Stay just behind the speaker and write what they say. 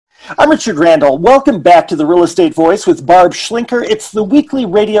I'm Richard Randall. Welcome back to the Real Estate Voice with Barb Schlinker. It's the weekly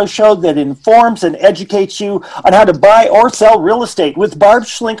radio show that informs and educates you on how to buy or sell real estate with Barb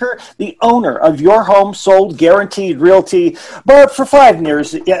Schlinker, the owner of Your Home Sold Guaranteed Realty. Barb, for 5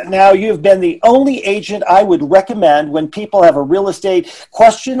 years now, you've been the only agent I would recommend when people have a real estate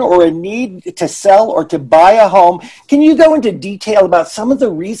question or a need to sell or to buy a home. Can you go into detail about some of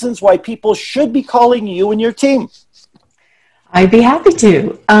the reasons why people should be calling you and your team? I'd be happy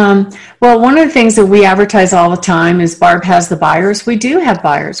to. Well, one of the things that we advertise all the time is Barb has the buyers. We do have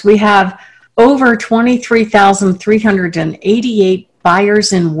buyers. We have over 23,388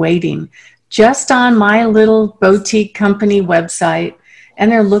 buyers in waiting just on my little boutique company website,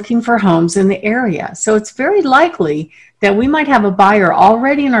 and they're looking for homes in the area. So it's very likely that we might have a buyer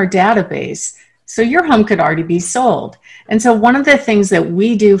already in our database, so your home could already be sold. And so one of the things that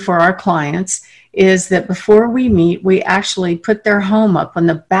we do for our clients is that before we meet, we actually put their home up on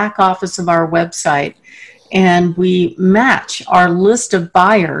the back office of our website, and we match our list of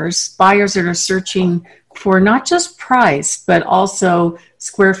buyers that are searching for not just price, but also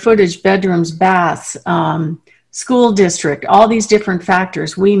square footage, bedrooms, baths, school district, all these different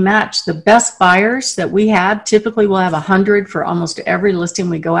factors. We match the best buyers that we have. Typically, we'll have 100 for almost every listing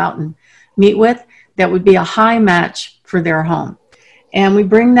we go out and meet with. That would be a high match for their home. And we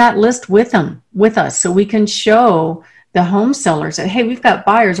bring that list with us, so we can show the home sellers that, hey, we've got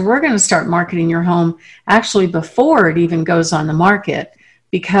buyers. We're going to start marketing your home actually before it even goes on the market,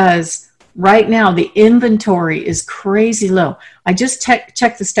 because right now the inventory is crazy low. I just checked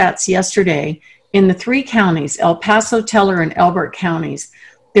the stats yesterday. In the 3 counties, El Paso, Teller, and Elbert counties,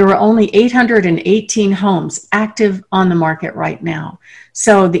 there were only 818 homes active on the market right now.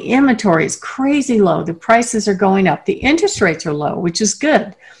 So the inventory is crazy low. The prices are going up. The interest rates are low, which is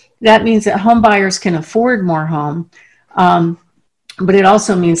good. That means that home buyers can afford more home. But it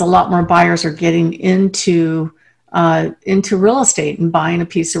also means a lot more buyers are getting into real estate and buying a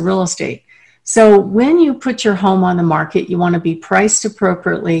piece of real estate. So when you put your home on the market, you want to be priced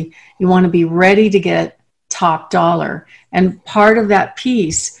appropriately. You want to be ready to get top dollar. And part of that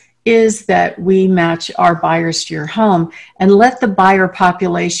piece is that we match our buyers to your home and let the buyer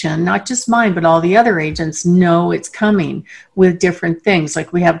population, not just mine, but all the other agents, know it's coming with different things.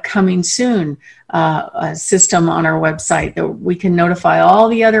 Like we have coming soon a system on our website that we can notify all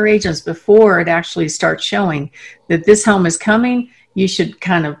the other agents before it actually starts showing that this home is coming. You should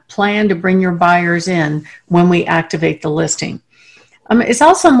kind of plan to bring your buyers in when we activate the listing. It's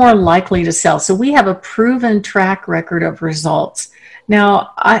also more likely to sell. So we have a proven track record of results.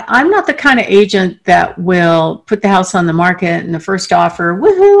 Now, I'm not the kind of agent that will put the house on the market and the first offer,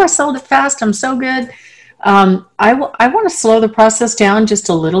 woohoo, I sold it fast, I'm so good. I want to slow the process down just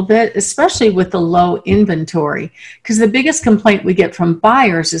a little bit, especially with the low inventory, because the biggest complaint we get from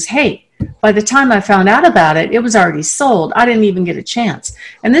buyers is, hey, by the time I found out about it, it was already sold. I didn't even get a chance.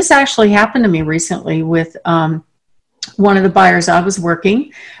 And this actually happened to me recently with one of the buyers I was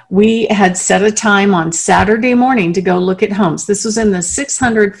working. We had set a time on Saturday morning to go look at homes. This was in the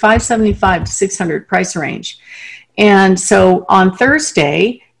 575 to 600 price range. And so on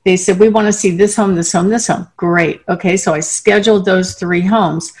Thursday, they said, we want to see this home, this home, this home. Great. Okay, so I scheduled those 3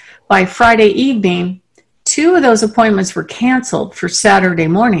 homes. By Friday evening, 2 of those appointments were canceled for Saturday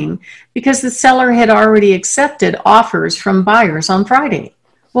morning because the seller had already accepted offers from buyers on Friday.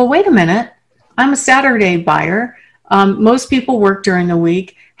 Well, wait a minute. I'm a Saturday buyer. Most people work during the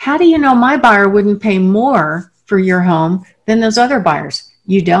week. How do you know my buyer wouldn't pay more for your home than those other buyers?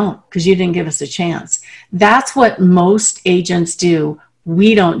 You don't, because you didn't give us a chance. That's what most agents do.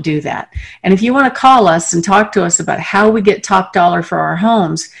 We don't do that. And if you want to call us and talk to us about how we get top dollar for our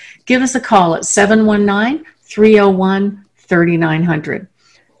homes, give us a call at 719-301-3900.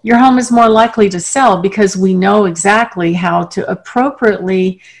 Your home is more likely to sell because we know exactly how to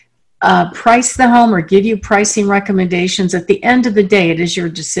appropriately price the home or give you pricing recommendations. At the end of the day, it is your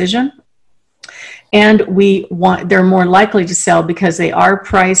decision. And they're more likely to sell because they are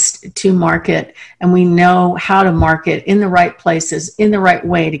priced to market, and we know how to market in the right places, in the right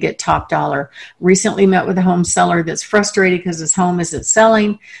way to get top dollar. Recently met with a home seller that's frustrated because his home isn't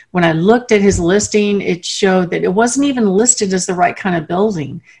selling. When I looked at his listing, it showed that it wasn't even listed as the right kind of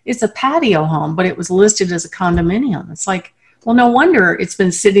building. It's a patio home, but it was listed as a condominium. It's like, well, no wonder it's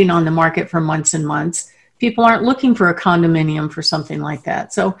been sitting on the market for months and months. People aren't looking for a condominium for something like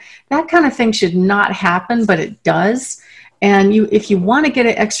that. So that kind of thing should not happen, but it does. And if you want to get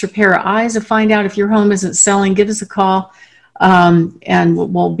an extra pair of eyes to find out if your home isn't selling, give us a call, and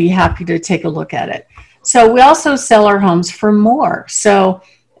we'll be happy to take a look at it. So we also sell our homes for more. So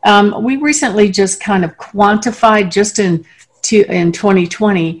we recently just kind of quantified just in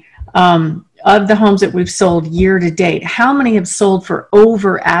 2020 Of the homes that we've sold year to date, how many have sold for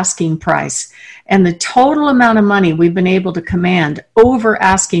over asking price? And the total amount of money we've been able to command over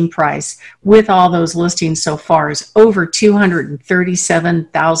asking price with all those listings so far is over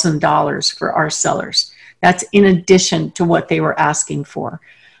 $237,000 for our sellers. That's in addition to what they were asking for.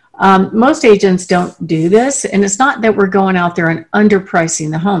 Most agents don't do this, and it's not that we're going out there and underpricing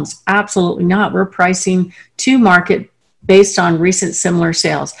the homes. Absolutely not. We're pricing to market based on recent similar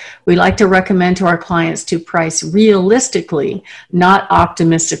sales. We like to recommend to our clients to price realistically, not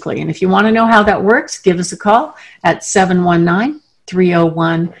optimistically. And if you want to know how that works, give us a call at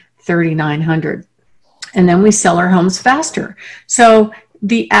 719-301-3900. And then we sell our homes faster. So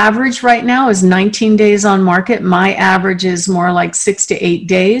the average right now is 19 days on market. My average is more like 6 to 8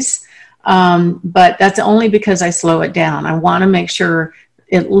 days. But that's only because I slow it down. I want to make sure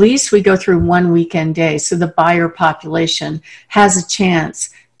at least we go through one weekend day so the buyer population has a chance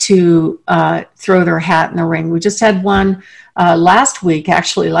to throw their hat in the ring. We just had one last week.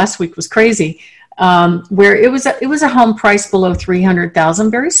 Actually, last week was crazy, where it was a home priced below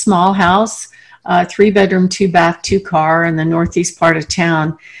 $300,000, very small house, 3-bedroom, 2-bath, 2-car in the northeast part of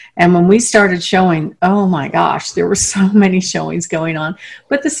town. And when we started showing, oh my gosh, there were so many showings going on,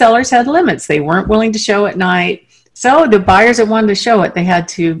 but the sellers had limits. They weren't willing to show at night. So the buyers that wanted to show it, they had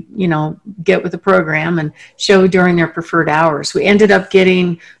to, get with the program and show during their preferred hours. We ended up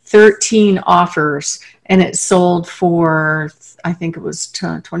getting 13 offers, and it sold for, I think it was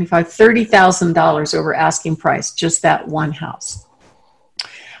 $30,000 over asking price, just that one house.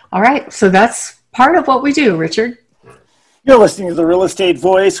 All right, so that's part of what we do, Richard. You're listening to The Real Estate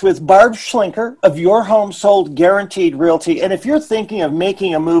Voice with Barb Schlinker of Your Home Sold Guaranteed Realty. And if you're thinking of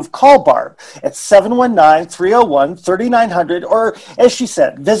making a move, call Barb at 719-301-3900. Or, as she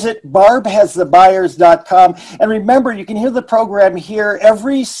said, visit barbhasthebuyers.com. And remember, you can hear the program here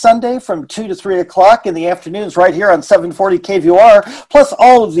every Sunday from 2 to 3 o'clock in the afternoons right here on 740 KVOR, plus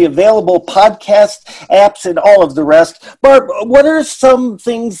all of the available podcast apps and all of the rest. Barb, what are some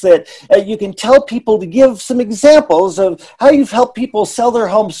things that you can tell people to give some examples of how you've helped people sell their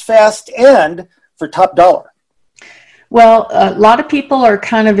homes fast and for top dollar? Well, a lot of people are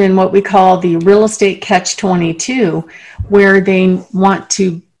kind of in what we call the real estate catch-22, where they want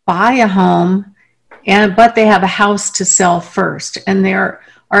to buy a home, but they have a house to sell first. And there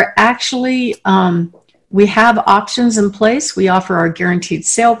are actually, we have options in place. We offer our guaranteed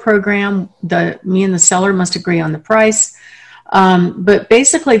sale program. Me and the seller must agree on the price. But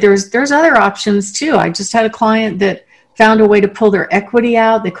basically, there's other options too. I just had a client that found a way to pull their equity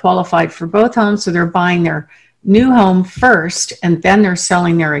out. They qualified for both homes, so they're buying their new home first, and then they're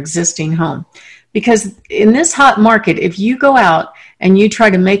selling their existing home. Because in this hot market, if you go out and you try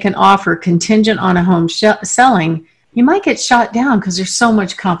to make an offer contingent on a home selling, you might get shot down because there's so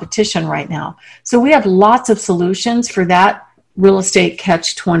much competition right now. So we have lots of solutions for that real estate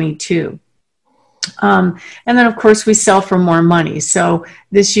catch-22. And then, of course, we sell for more money. So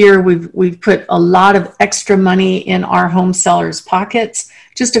this year we've put a lot of extra money in our home sellers' pockets.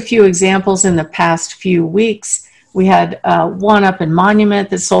 Just a few examples in the past few weeks. We had one up in Monument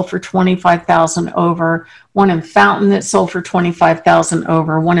that sold for $25,000 over, one in Fountain that sold for $25,000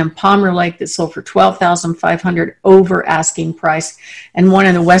 over, one in Palmer Lake that sold for $12,500 over asking price, and one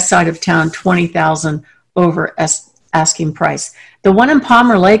in the west side of town, $20,000 over asking price. The one in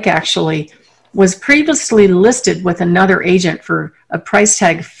Palmer Lake actually was previously listed with another agent for a price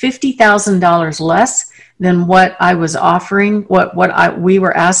tag $50,000 less than what I was offering, we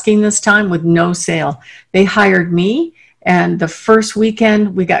were asking this time, with no sale. They hired me, and the first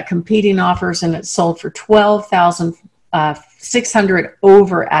weekend we got competing offers, and it sold for $12,600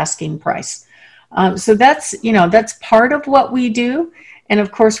 over asking price. So that's part of what we do. And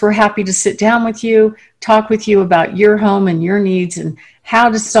of course, we're happy to sit down with you, talk with you about your home and your needs and how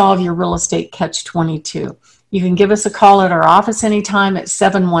to solve your real estate catch-22. You can give us a call at our office anytime at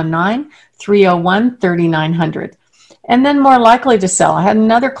 719-301-3900. And then more likely to sell. I had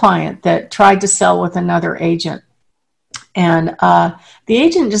another client that tried to sell with another agent. And the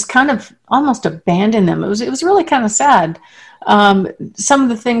agent just kind of almost abandoned them. It was really kind of sad. Some of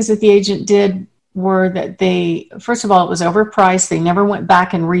the things that the agent did were that first of all, it was overpriced. They never went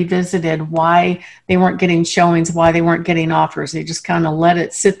back and revisited why they weren't getting showings, why they weren't getting offers. They just kind of let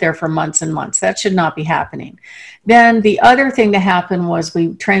it sit there for months and months. That should not be happening. Then the other thing that happened was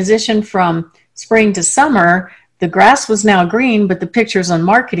we transitioned from spring to summer. The grass was now green, but the pictures on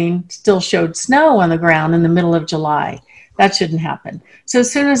marketing still showed snow on the ground in the middle of July. That shouldn't happen. So as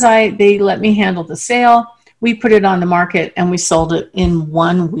soon as they let me handle the sale, we put it on the market and we sold it in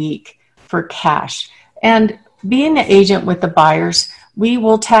 1 week for cash. And being the agent with the buyers, we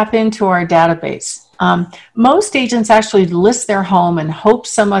will tap into our database. Most agents actually list their home and hope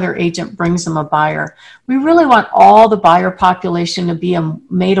some other agent brings them a buyer. We really want all the buyer population to be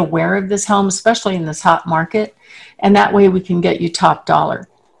made aware of this home, especially in this hot market, and that way we can get you top dollar.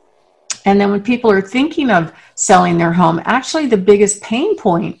 And then when people are thinking of selling their home, actually the biggest pain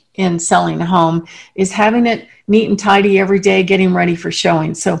point in selling a home is having it neat and tidy every day, getting ready for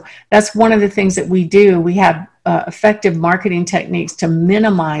showing. So that's one of the things that we do. We have effective marketing techniques to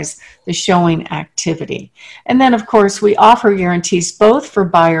minimize the showing activity. And then, of course, we offer guarantees both for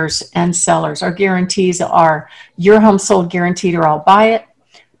buyers and sellers. Our guarantees are your home sold guaranteed or I'll buy it,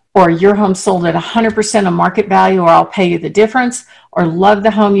 or your home sold at 100% of market value or I'll pay you the difference, or love the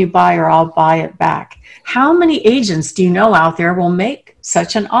home you buy or I'll buy it back. How many agents do you know out there will make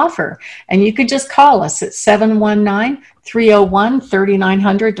such an offer? And you could just call us at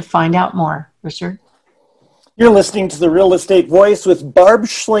 719-301-3900 to find out more. Richard? You're listening to The Real Estate Voice with Barb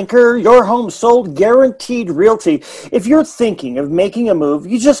Schlinker, your home sold guaranteed realty. If you're thinking of making a move,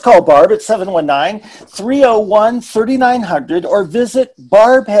 you just call Barb at 719-301-3900 or visit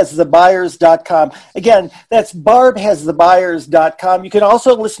barbhasthebuyers.com. Again, that's barbhasthebuyers.com. You can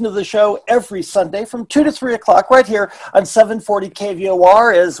also listen to the show every Sunday from 2 to 3 o'clock right here on 740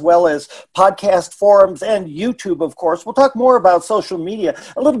 KVOR, as well as podcast forums and YouTube, of course. We'll talk more about social media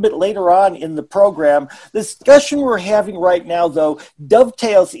a little bit later on in the program. This discussion we're having right now, though,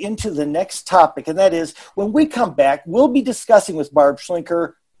 dovetails into the next topic, and that is when we come back, we'll be discussing with Barb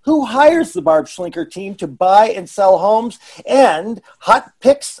Schlinker who hires the Barb Schlinker team to buy and sell homes and hot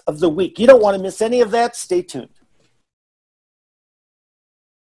picks of the week. You don't want to miss any of that. Stay tuned.